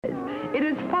It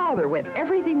is Father with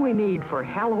everything we need for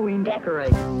Halloween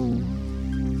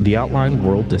decorating. The Outline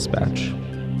World Dispatch.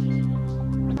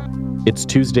 It's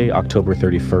Tuesday, October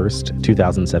 31st,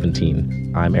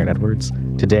 2017. I'm Aaron Edwards.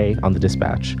 Today on The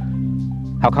Dispatch,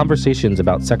 how conversations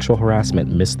about sexual harassment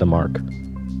miss the mark,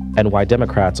 and why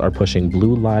Democrats are pushing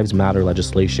Blue Lives Matter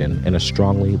legislation in a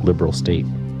strongly liberal state.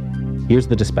 Here's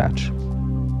The Dispatch.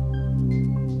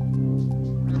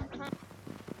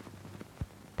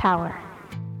 Power.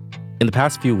 In the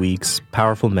past few weeks,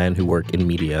 powerful men who work in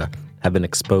media have been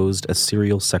exposed as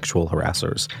serial sexual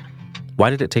harassers.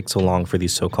 Why did it take so long for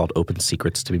these so-called open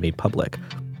secrets to be made public?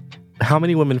 How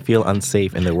many women feel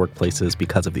unsafe in their workplaces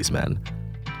because of these men?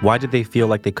 Why did they feel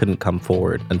like they couldn't come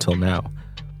forward until now?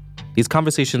 These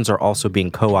conversations are also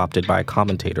being co-opted by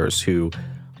commentators who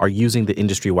are using the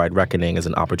industry-wide reckoning as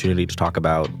an opportunity to talk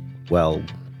about, well,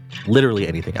 literally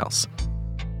anything else.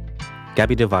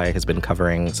 Gaby Del Valle has been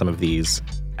covering some of these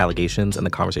allegations and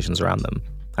the conversations around them.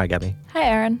 Hi, Gaby. Hi,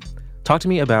 Aaron. Talk to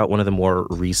me about one of the more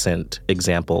recent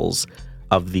examples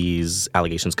of these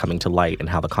allegations coming to light and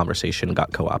how the conversation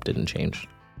got co-opted and changed.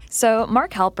 So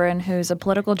Mark Halperin, who's a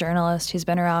political journalist who's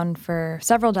been around for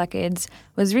several decades,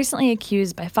 was recently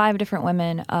accused by 5 different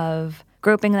women of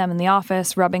groping them in the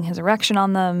office, rubbing his erection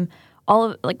on them.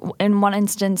 In one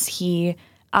instance, he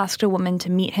asked a woman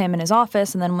to meet him in his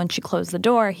office, and then when she closed the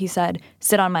door, he said,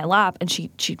 "Sit on my lap," and she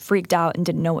freaked out and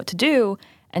didn't know what to do.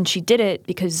 And she did it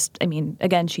because,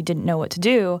 again, she didn't know what to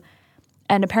do.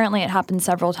 And apparently it happened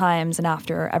several times, and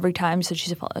after every time, so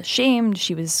she felt ashamed,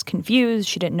 she was confused,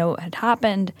 she didn't know what had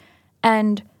happened.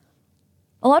 And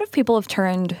a lot of people have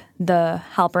turned the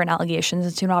Halperin allegations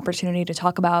into an opportunity to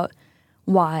talk about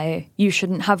why you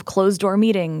shouldn't have closed-door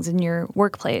meetings in your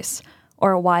workplace,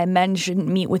 or why men shouldn't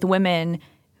meet with women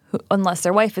unless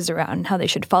their wife is around, and how they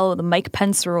should follow the Mike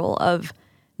Pence rule of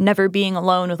never being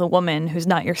alone with a woman who's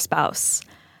not your spouse.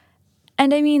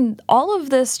 And all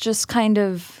of this just kind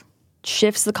of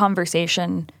shifts the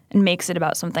conversation and makes it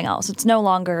about something else. It's no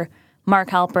longer Mark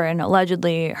Halperin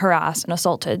allegedly harassed and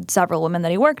assaulted several women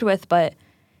that he worked with, but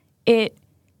it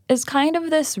is kind of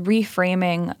this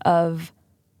reframing of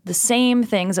the same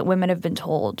things that women have been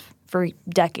told for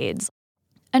decades.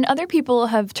 And other people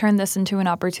have turned this into an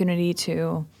opportunity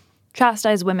to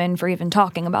chastise women for even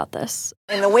talking about this.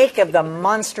 In the wake of the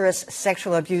monstrous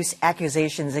sexual abuse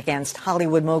accusations against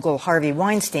Hollywood mogul Harvey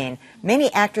Weinstein,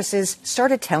 many actresses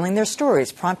started telling their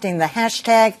stories, prompting the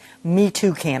hashtag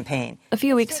 #MeToo campaign. A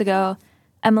few weeks ago,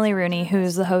 Emily Rooney,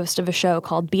 who's the host of a show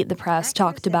called Beat the Press,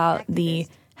 talked about the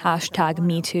hashtag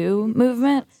 #MeToo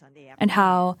movement and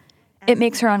how it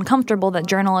makes her uncomfortable that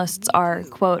journalists are,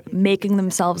 quote, making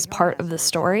themselves part of the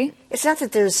story. It's not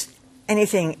that there's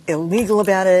anything illegal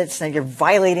about it. It's not you're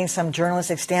violating some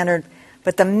journalistic standard.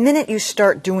 But the minute you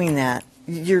start doing that,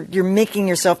 you're making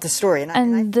yourself the story.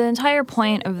 And the entire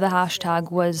point of the hashtag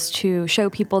was to show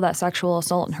people that sexual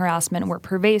assault and harassment were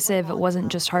pervasive. It wasn't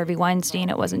just Harvey Weinstein.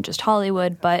 It wasn't just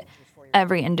Hollywood, but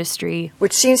every industry.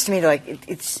 Which seems to me like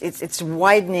it's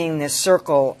widening this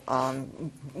circle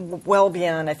well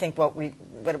beyond, I think, what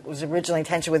it was originally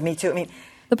intentioned with Me Too.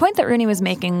 The point that Rooney was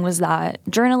making was that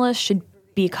journalists should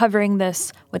be covering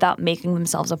this without making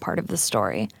themselves a part of the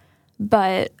story.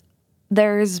 But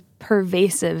there's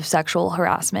pervasive sexual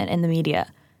harassment in the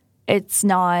media. It's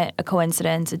not a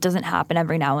coincidence. It doesn't happen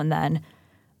every now and then.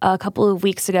 A couple of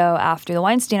weeks ago, after the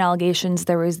Weinstein allegations,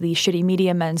 there was the Shitty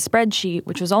Media Men spreadsheet,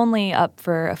 which was only up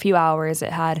for a few hours.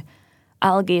 It had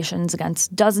allegations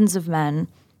against dozens of men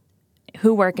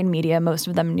who work in media, most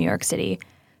of them in New York City.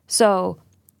 So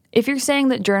if you're saying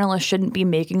that journalists shouldn't be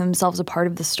making themselves a part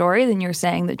of the story, then you're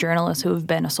saying that journalists who have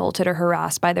been assaulted or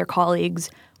harassed by their colleagues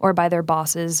or by their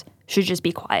bosses should just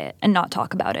be quiet and not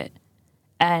talk about it.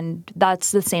 And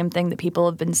that's the same thing that people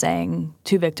have been saying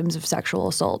to victims of sexual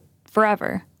assault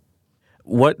forever.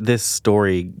 What this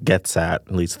story gets at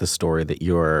least the story that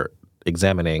you're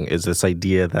examining, is this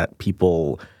idea that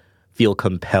people feel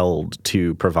compelled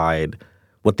to provide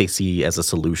what they see as a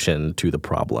solution to the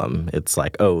problem. It's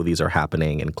like, oh, these are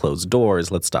happening in closed doors.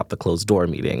 Let's stop the closed door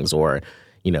meetings. Or,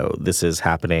 this is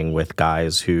happening with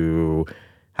guys who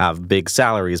have big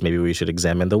salaries. Maybe we should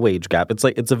examine the wage gap.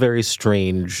 It's a very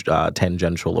strange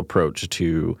tangential approach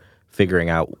to figuring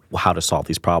out how to solve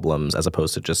these problems as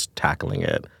opposed to just tackling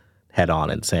it head on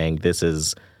and saying this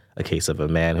is a case of a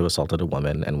man who assaulted a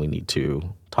woman and we need to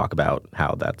talk about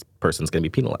how that person's going to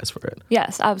be penalized for it.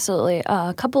 Yes, absolutely.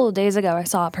 A couple of days ago, I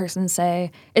saw a person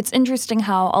say, it's interesting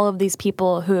how all of these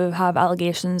people who have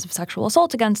allegations of sexual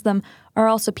assault against them are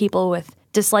also people with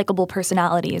dislikable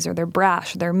personalities, or they're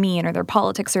brash, or they're mean, or their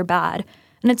politics are bad.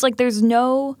 And it's like there's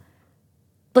no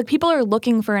 – like people are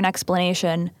looking for an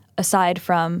explanation aside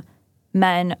from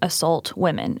men assault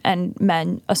women and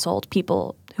men assault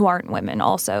people who aren't women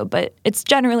also. But it's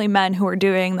generally men who are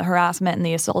doing the harassment and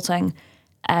the assaulting.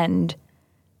 And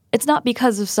it's not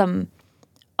because of some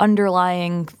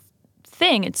underlying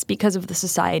thing. It's because of the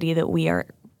society that we are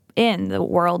in, the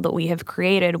world that we have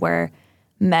created, where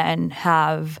men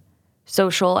have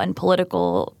social and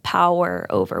political power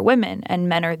over women, and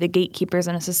men are the gatekeepers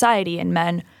in a society, and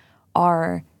men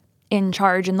are in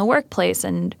charge in the workplace,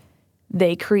 and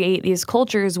they create these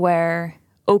cultures where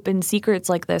open secrets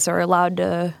like this are allowed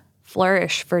to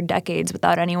flourish for decades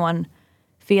without anyone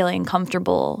feeling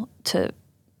comfortable to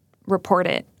report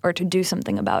it or to do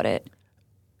something about it.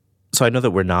 So I know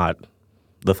that we're not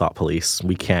the thought police.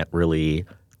 We can't really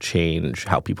change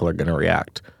how people are going to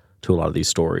react to a lot of these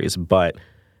stories. But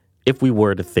if we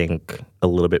were to think a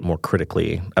little bit more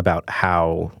critically about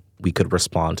how we could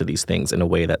respond to these things in a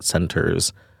way that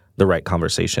centers the right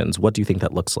conversations, what do you think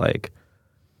that looks like?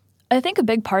 I think a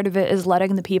big part of it is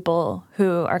letting the people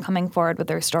who are coming forward with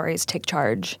their stories take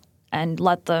charge and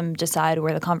let them decide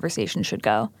where the conversation should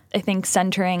go. I think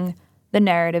centering the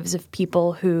narratives of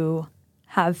people who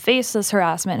have faced this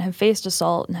harassment, have faced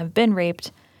assault, and have been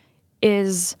raped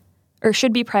is or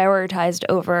should be prioritized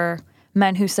over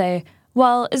men who say,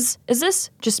 well, is this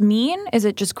just mean? Is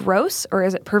it just gross? Or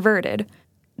is it perverted?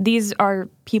 These are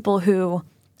people who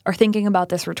are thinking about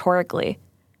this rhetorically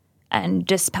and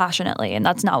dispassionately, and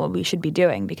that's not what we should be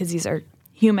doing because these are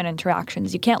human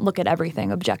interactions. You can't look at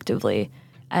everything objectively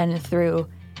and through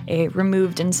a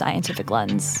removed and scientific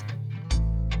lens.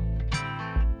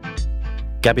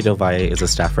 Gaby Del Valle is a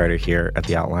staff writer here at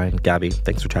The Outline. Gaby,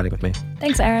 thanks for chatting with me.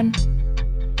 Thanks, Aaron.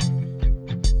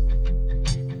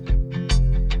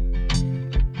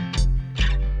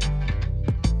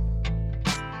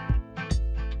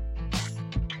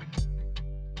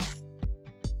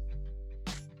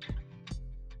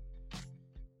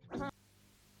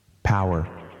 Power.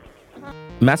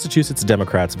 Massachusetts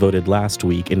Democrats voted last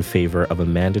week in favor of a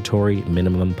mandatory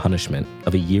minimum punishment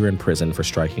of a year in prison for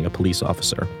striking a police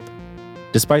officer.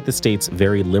 Despite the state's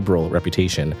very liberal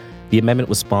reputation, the amendment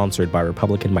was sponsored by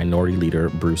Republican Minority Leader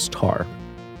Bruce Tarr.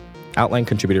 Outline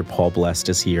contributor Paul Blest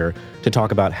is here to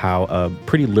talk about how a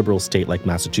pretty liberal state like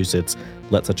Massachusetts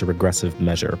let such a regressive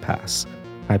measure pass.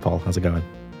 Hi, Paul. How's it going?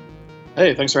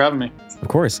 Hey, thanks for having me. Of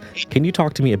course. Can you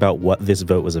talk to me about what this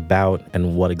vote was about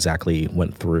and what exactly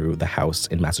went through the House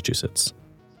in Massachusetts?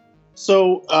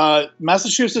 So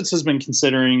Massachusetts has been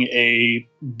considering a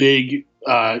big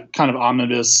kind of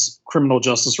omnibus criminal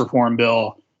justice reform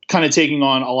bill, kind of taking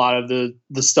on a lot of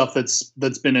the stuff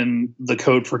that's been in the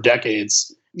code for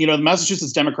decades. You know, the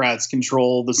Massachusetts Democrats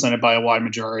control the Senate by a wide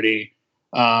majority,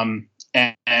 and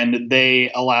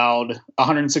they allowed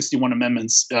 161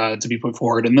 amendments to be put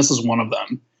forward, and this is one of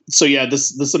them. So yeah,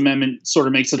 this amendment sort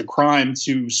of makes it a crime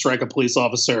to strike a police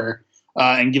officer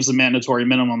and gives a mandatory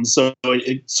minimum. So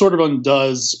it sort of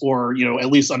undoes, or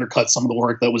at least undercuts some of the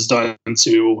work that was done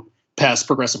to pass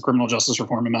progressive criminal justice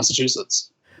reform in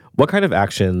Massachusetts. What kind of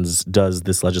actions does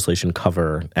this legislation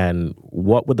cover, and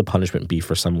what would the punishment be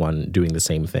for someone doing the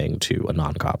same thing to a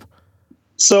non-cop?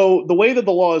 So the way that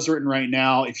the law is written right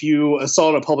now, if you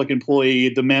assault a public employee,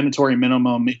 the mandatory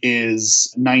minimum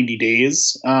is 90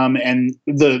 days, and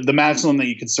the maximum that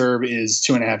you could serve is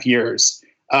 2.5 years.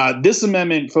 This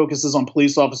amendment focuses on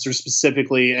police officers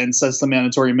specifically and sets the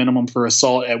mandatory minimum for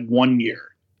assault at 1 year.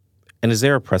 And is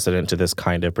there a precedent to this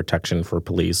kind of protection for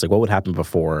police? Like, what would happen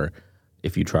before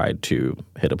if you tried to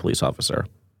hit a police officer?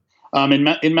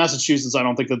 In Massachusetts, I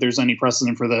don't think that there's any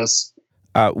precedent for this.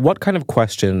 What kind of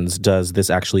questions does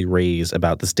this actually raise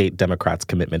about the state Democrats'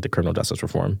 commitment to criminal justice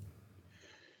reform?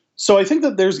 So I think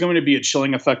that there's going to be a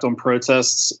chilling effect on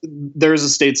protests. There's a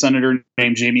state senator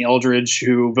named Jamie Eldridge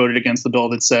who voted against the bill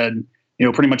that said,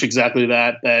 pretty much exactly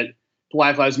that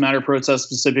Black Lives Matter protests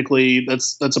specifically,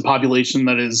 that's a population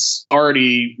that is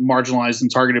already marginalized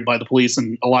and targeted by the police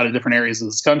in a lot of different areas of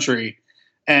this country.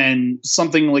 And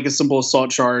something like a simple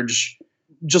assault charge,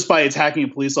 just by attacking a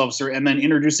police officer and then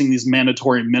introducing these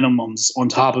mandatory minimums on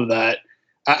top of that,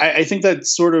 I think that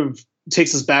sort of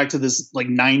takes us back to this like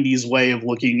 90s way of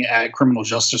looking at criminal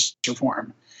justice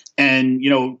reform. And,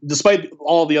 despite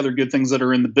all the other good things that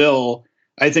are in the bill,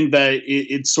 I think that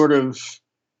it sort of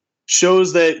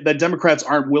shows that Democrats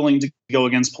aren't willing to go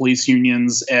against police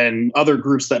unions and other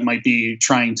groups that might be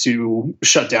trying to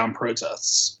shut down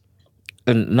protests.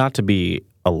 And not to be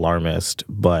alarmist,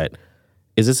 but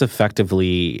is this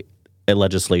effectively a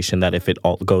legislation that if it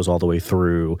goes all the way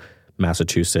through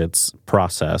Massachusetts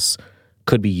process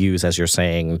could be used, as you're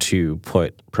saying, to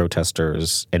put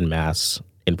protesters en masse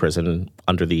in prison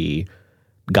under the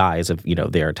guise of,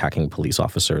 they're attacking police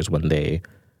officers when they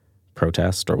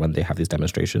protest or when they have these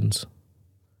demonstrations?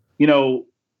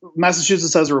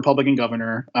 Massachusetts has a Republican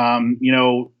governor.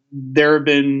 There have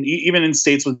been, even in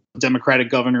states with Democratic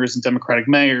governors and Democratic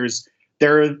mayors,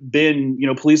 there have been,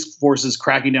 police forces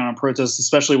cracking down on protests,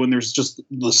 especially when there's just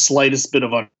the slightest bit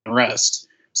of unrest.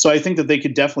 So I think that they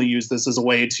could definitely use this as a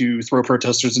way to throw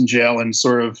protesters in jail and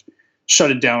sort of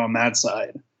shut it down on that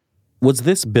side. Was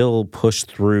this bill pushed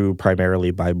through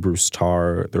primarily by Bruce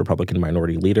Tarr, the Republican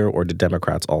minority leader, or did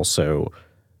Democrats also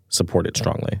support it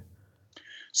strongly?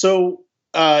 So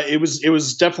it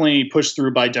was definitely pushed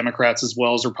through by Democrats as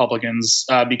well as Republicans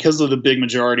because of the big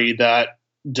majority that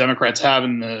Democrats have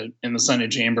in the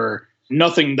Senate chamber.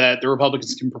 Nothing that the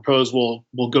Republicans can propose will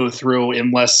go through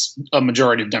unless a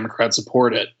majority of Democrats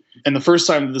support it. And the first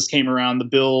time that this came around, the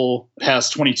bill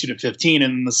passed 22-15,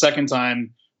 and the second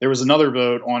time there was another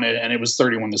vote on it, and it was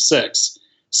 31-6.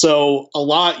 So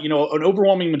an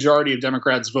overwhelming majority of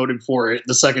Democrats voted for it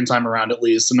the second time around, at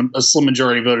least, and a slim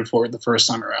majority voted for it the first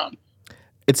time around.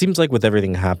 It seems like with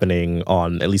everything happening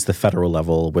on at least the federal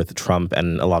level with Trump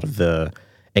and a lot of the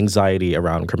anxiety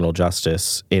around criminal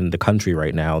justice in the country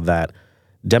right now, that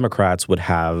Democrats would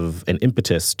have an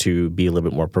impetus to be a little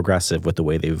bit more progressive with the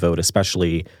way they vote,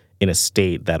 especially in a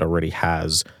state that already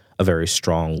has a very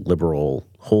strong liberal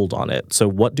hold on it. So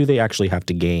what do they actually have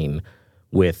to gain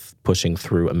with pushing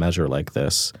through a measure like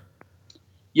this?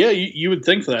 Yeah, you would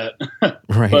think that.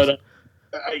 Right. But,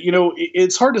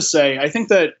 it's hard to say. I think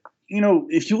that,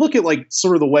 if you look at like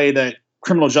sort of the way that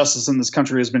criminal justice in this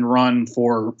country has been run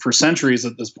for centuries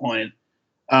at this point,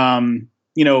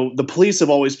 the police have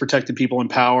always protected people in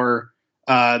power.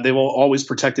 They've always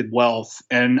protected wealth.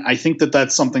 And I think that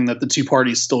that's something that the two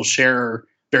parties still share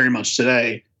very much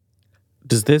today.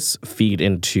 Does this feed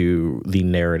into the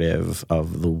narrative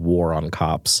of the war on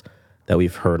cops that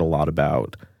we've heard a lot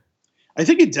about? I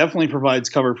think it definitely provides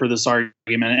cover for this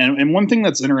argument. And one thing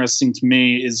that's interesting to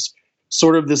me is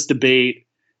sort of this debate.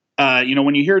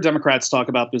 When you hear Democrats talk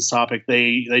about this topic,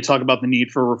 they talk about the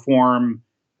need for reform,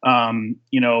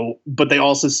 but they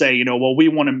also say, we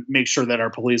want to make sure that our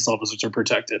police officers are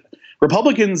protected.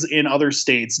 Republicans in other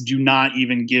states do not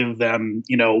even give them,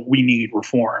 we need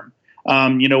reform.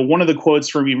 One of the quotes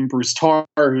from even Bruce Tarr,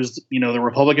 who's, the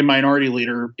Republican minority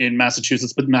leader in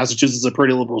Massachusetts, but Massachusetts is a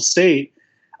pretty liberal state,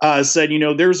 said,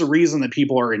 there's a reason that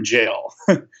people are in jail.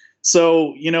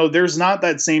 So, there's not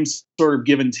that same sort of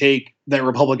give and take that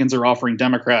Republicans are offering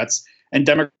Democrats, and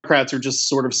Democrats are just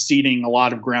sort of ceding a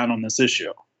lot of ground on this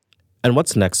issue. And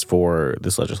what's next for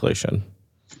this legislation?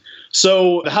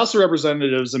 So the House of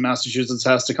Representatives in Massachusetts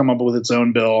has to come up with its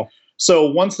own bill. So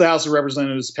once the House of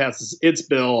Representatives passes its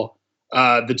bill,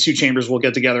 the two chambers will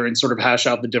get together and sort of hash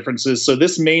out the differences. So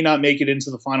this may not make it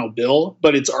into the final bill,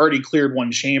 but it's already cleared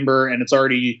one chamber, and it's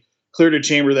already cleared a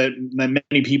chamber that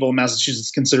many people in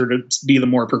Massachusetts consider to be the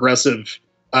more progressive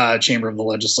chamber of the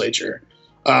legislature.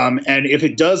 And if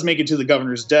it does make it to the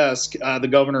governor's desk, the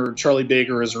governor, Charlie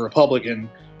Baker, is a Republican.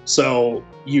 So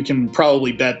you can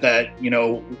probably bet that,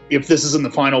 if this is in the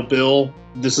final bill,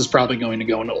 this is probably going to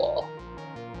go into law.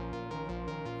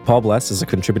 Paul Blest is a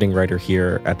contributing writer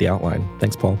here at The Outline.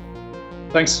 Thanks, Paul.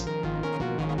 Thanks.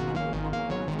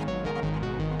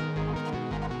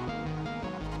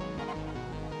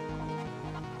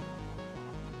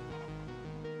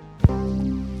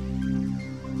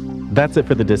 That's it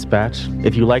for The Dispatch.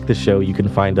 If you like the show, you can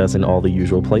find us in all the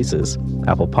usual places: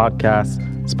 Apple Podcasts,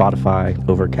 Spotify,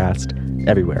 Overcast,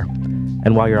 everywhere.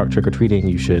 And while you're out trick-or-treating,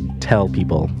 you should tell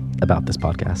people about this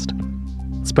podcast.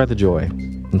 Spread the joy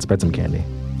and spread some candy.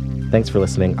 Thanks for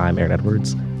listening. I'm Aaron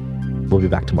Edwards. We'll be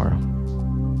back tomorrow.